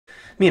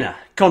Mina,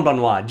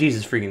 konbanwa,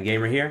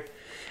 JesusFreakinGamer here.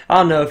 I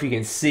don't know if you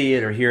can see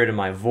it or hear it in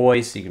my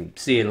voice. You can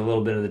see it a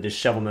little bit of the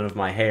dishevelment of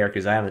my hair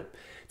because I haven't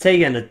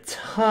taken a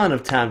ton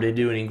of time to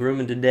do any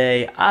grooming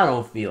today. I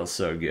don't feel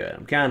so good.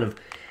 I'm kind of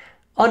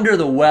under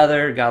the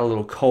weather, got a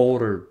little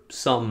cold or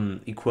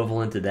something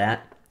equivalent to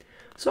that.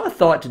 So I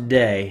thought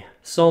today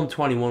Psalm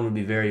 21 would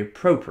be very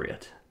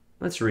appropriate.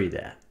 Let's read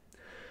that.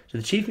 To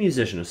the chief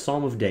musician, a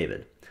psalm of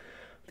David.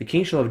 The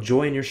king shall have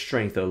joy in your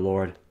strength, O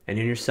Lord, and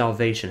in your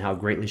salvation how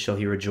greatly shall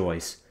he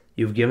rejoice.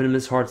 You have given him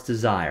his heart's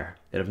desire,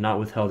 that have not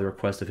withheld the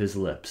request of his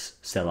lips.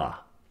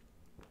 Selah.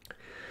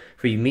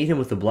 For you meet him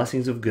with the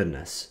blessings of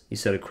goodness. You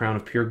set a crown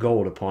of pure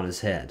gold upon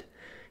his head.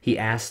 He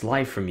asked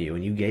life from you,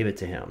 and you gave it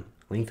to him,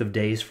 length of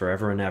days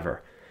forever and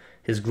ever.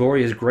 His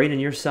glory is great in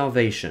your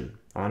salvation.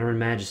 Honor and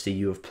majesty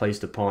you have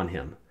placed upon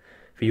him.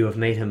 For you have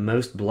made him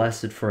most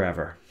blessed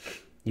forever.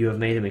 You have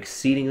made him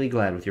exceedingly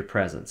glad with your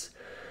presence.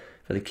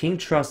 For the king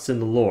trusts in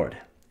the Lord,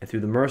 and through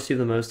the mercy of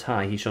the Most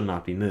High he shall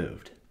not be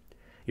moved.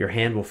 Your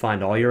hand will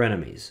find all your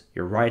enemies.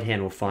 Your right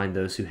hand will find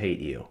those who hate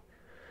you.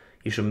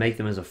 You shall make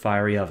them as a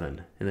fiery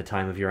oven in the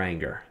time of your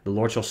anger. The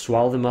Lord shall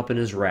swallow them up in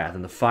his wrath,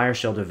 and the fire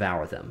shall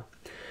devour them.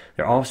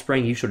 Their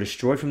offspring you shall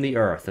destroy from the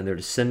earth, and their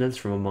descendants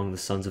from among the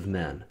sons of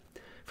men.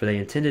 For they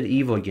intended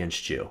evil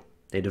against you.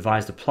 They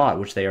devised a plot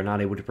which they are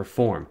not able to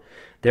perform.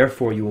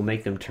 Therefore you will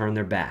make them turn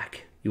their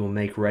back. You will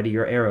make ready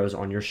your arrows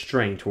on your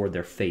string toward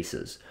their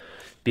faces.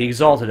 Be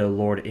exalted, O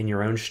Lord, in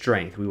your own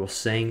strength. We will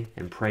sing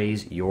and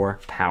praise your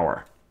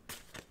power.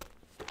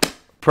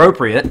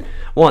 Appropriate.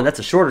 One, that's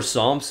a shorter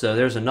psalm, so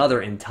there's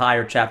another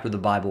entire chapter of the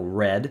Bible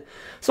read.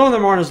 Some of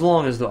them aren't as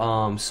long as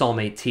the Psalm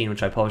 18,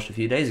 which I published a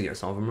few days ago.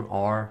 Some of them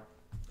are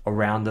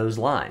around those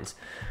lines.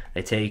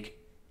 They take,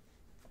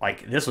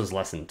 like, this was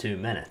less than 2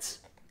 minutes.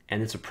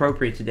 And it's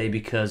appropriate today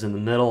because in the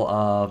middle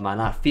of my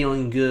not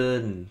feeling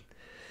good and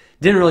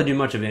didn't really do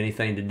much of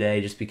anything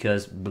today just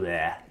because,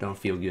 bleh, don't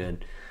feel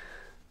good.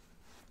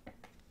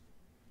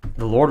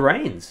 The Lord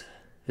reigns.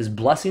 His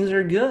blessings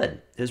are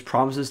good. His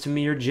promises to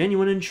me are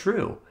genuine and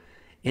true.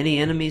 Any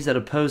enemies that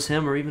oppose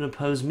him or even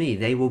oppose me,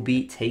 they will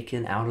be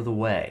taken out of the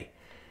way.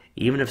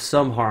 Even if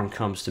some harm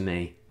comes to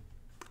me,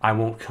 I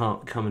won't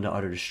come into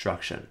utter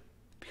destruction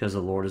because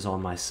the Lord is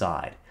on my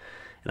side.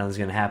 And nothing's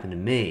going to happen to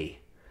me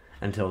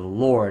until the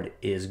Lord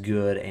is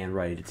good and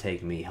ready to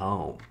take me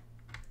home.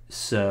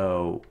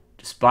 So,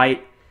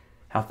 despite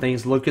how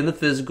things look in the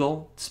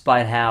physical,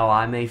 despite how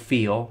I may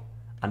feel,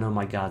 I know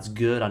my God's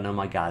good. I know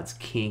my God's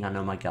king. I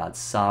know my God's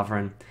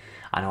sovereign.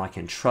 I know I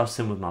can trust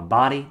him with my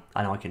body.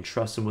 I know I can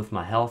trust him with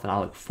my health. And I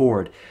look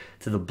forward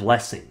to the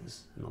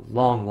blessings and the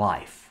long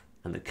life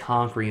and the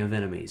conquering of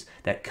enemies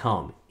that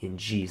come in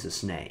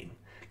Jesus' name.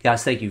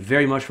 Guys, thank you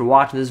very much for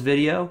watching this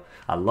video.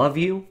 I love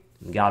you,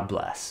 and God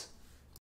bless.